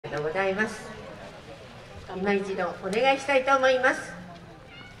がとうございます。今一度お願いしたいと思います。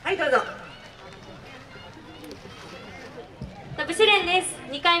はい、どうぞ。舞志連です。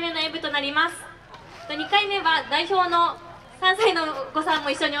2回目の演舞となります。2回目は代表の3歳のお子さんも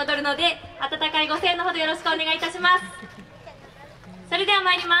一緒に踊るので、温かいご声援のほどよろしくお願いいたします。それでは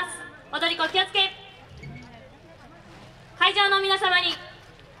参ります。踊り子気をつけ。会場の皆様に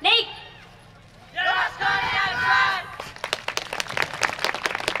礼。よろしくお願いします。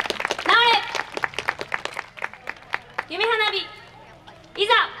直れ夢花火い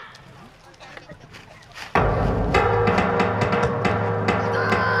ざ。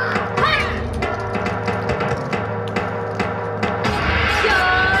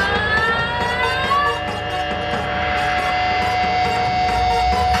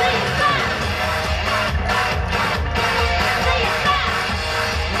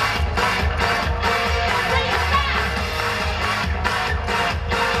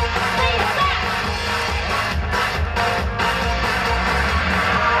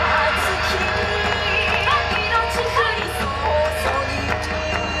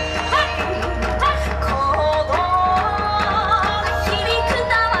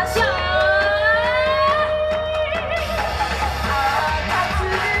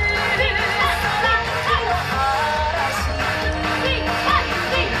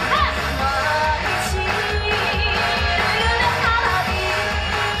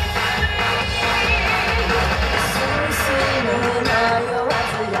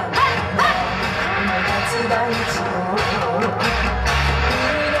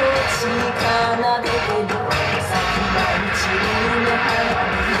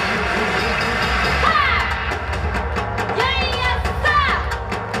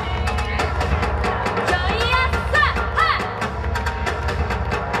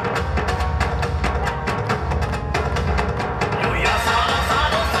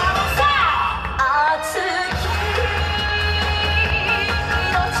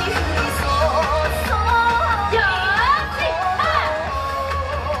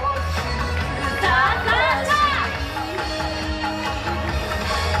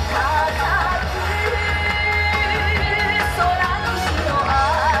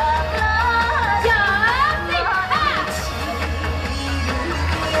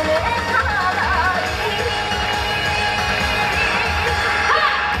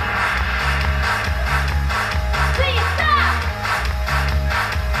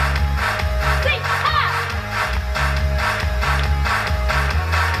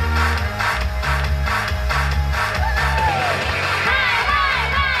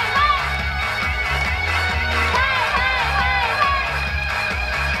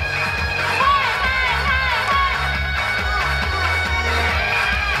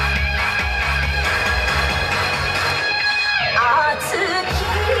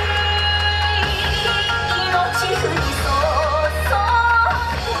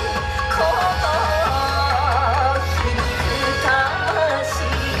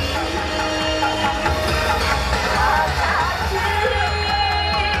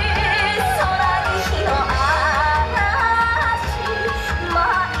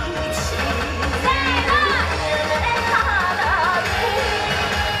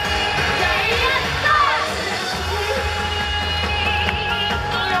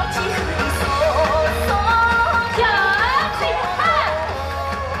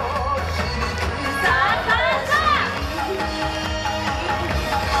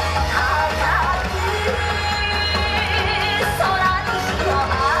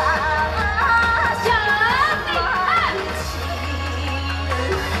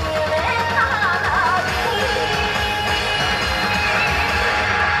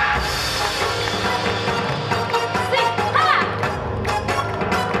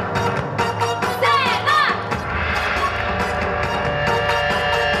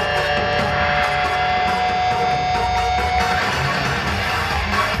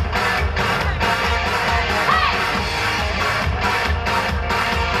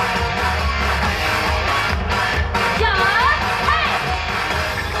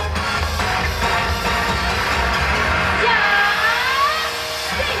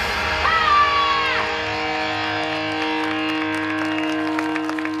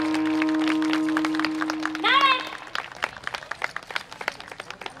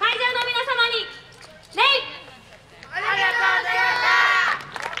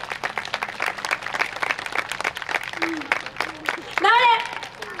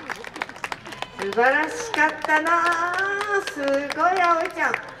素晴らしかったな。すごい葵ちゃ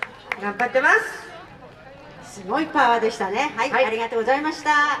ん頑張ってます。すごいパワーでしたね。はい、はい、ありがとうございまし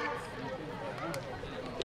た。